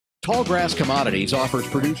Tallgrass Commodities offers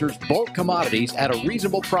producers bulk commodities at a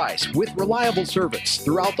reasonable price with reliable service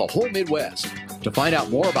throughout the whole Midwest. To find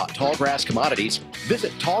out more about Tallgrass Commodities,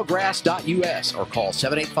 visit tallgrass.us or call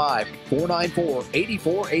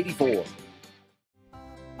 785-494-8484.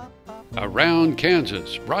 Around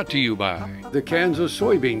Kansas, brought to you by the Kansas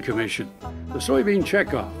Soybean Commission, the Soybean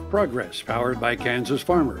Checkoff, progress powered by Kansas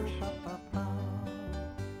farmers.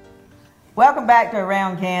 Welcome back to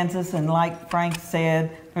Around Kansas, and like Frank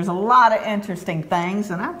said, there's a lot of interesting things,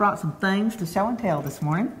 and I brought some things to show and tell this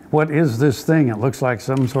morning. What is this thing? It looks like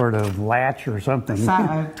some sort of latch or something.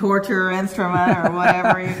 A torture instrument or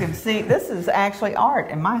whatever you can see. This is actually art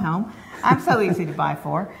in my home. I'm so easy to buy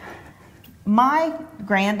for. My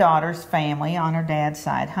granddaughter's family on her dad's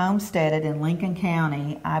side homesteaded in Lincoln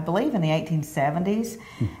County, I believe in the 1870s.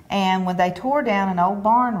 And when they tore down an old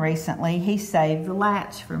barn recently, he saved the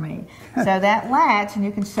latch for me. So that latch, and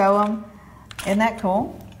you can show them, isn't that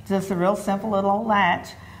cool? Just a real simple little old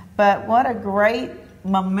latch. But what a great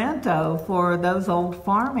memento for those old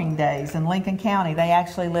farming days in Lincoln County. They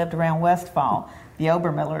actually lived around Westfall, the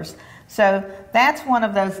Obermillers. So that's one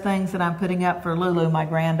of those things that I'm putting up for Lulu, my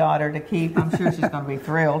granddaughter, to keep. I'm sure she's going to be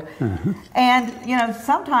thrilled. And, you know,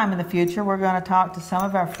 sometime in the future, we're going to talk to some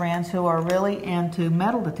of our friends who are really into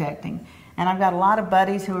metal detecting. And I've got a lot of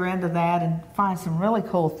buddies who are into that and find some really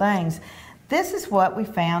cool things. This is what we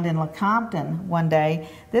found in Lecompton one day.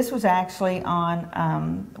 This was actually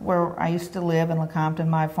on where I used to live in Lecompton,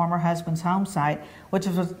 my former husband's home site, which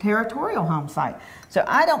was a territorial home site. So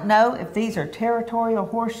I don't know if these are territorial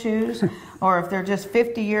horseshoes or if they're just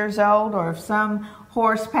 50 years old or if some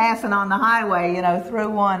horse passing on the highway, you know, threw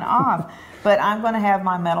one off. But I'm going to have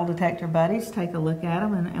my metal detector buddies take a look at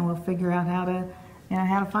them and we'll figure out how to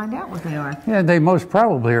find out what they are. Yeah, they most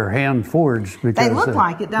probably are hand forged because they look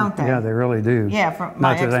like it, don't they? Yeah, they really do. Yeah, from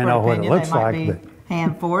my not that I know opinion, what it looks they might like, be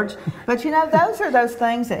hand forged. But you know, those are those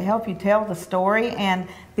things that help you tell the story. And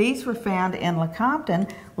these were found in Lecompton.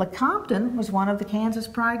 Lecompton was one of the Kansas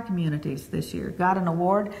Pride communities this year. Got an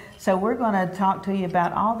award. So we're going to talk to you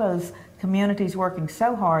about all those communities working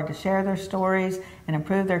so hard to share their stories and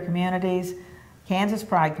improve their communities. Kansas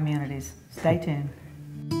Pride communities. Stay tuned.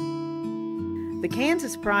 The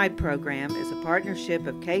Kansas Pride Program is a partnership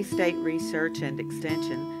of K-State Research and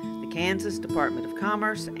Extension, the Kansas Department of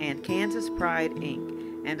Commerce, and Kansas Pride,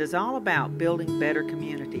 Inc., and is all about building better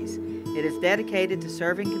communities. It is dedicated to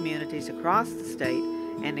serving communities across the state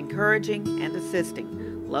and encouraging and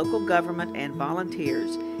assisting local government and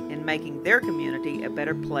volunteers in making their community a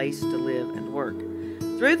better place to live and work.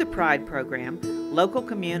 Through the Pride Program, local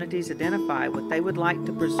communities identify what they would like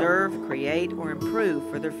to preserve, create, or improve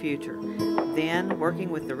for their future. Then,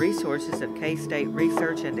 working with the resources of K-State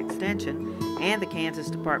Research and Extension and the Kansas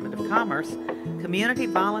Department of Commerce, community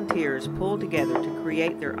volunteers pull together to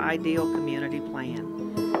create their ideal community plan.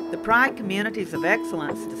 The Pride Communities of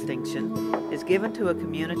Excellence distinction is given to a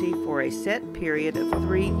community for a set period of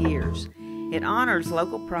 3 years. It honors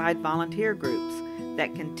local Pride volunteer groups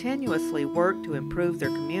that continuously work to improve their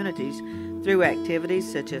communities through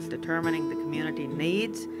activities such as determining the community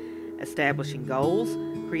needs, establishing goals,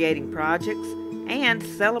 creating projects, and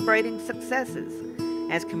celebrating successes.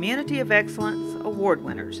 As Community of Excellence Award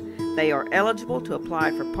winners, they are eligible to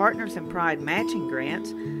apply for Partners in Pride matching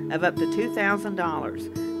grants of up to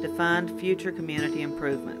 $2,000 to fund future community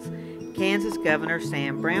improvements. Kansas Governor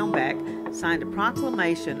Sam Brownback signed a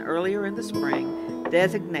proclamation earlier in the spring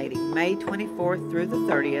designating May 24th through the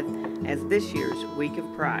 30th as this year's Week of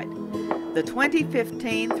Pride. The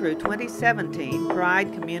 2015 through 2017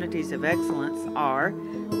 Pride Communities of Excellence are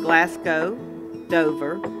Glasgow,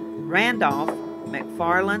 Dover, Randolph,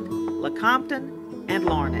 McFarland, Lecompton, and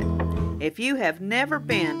Larned. If you have never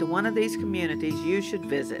been to one of these communities, you should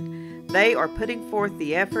visit. They are putting forth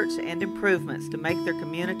the efforts and improvements to make their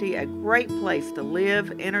community a great place to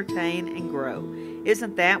live, entertain, and grow.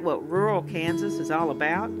 Isn't that what rural Kansas is all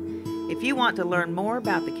about? If you want to learn more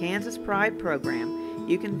about the Kansas Pride Program,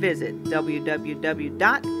 you can visit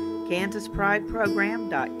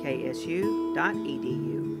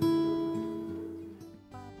www.kansasprideprogram.ksu.edu.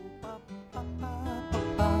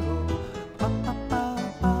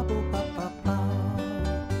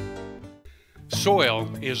 Soil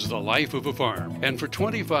is the life of a farm, and for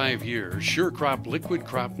 25 years, SureCrop Liquid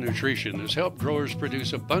Crop Nutrition has helped growers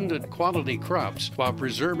produce abundant quality crops while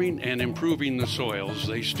preserving and improving the soils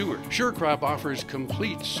they steward. SureCrop offers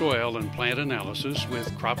complete soil and plant analysis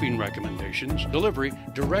with cropping recommendations, delivery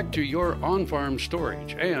direct to your on-farm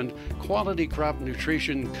storage, and quality crop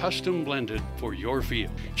nutrition custom blended for your field.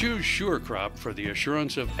 Choose SureCrop for the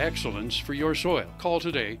assurance of excellence for your soil. Call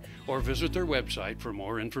today or visit their website for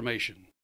more information.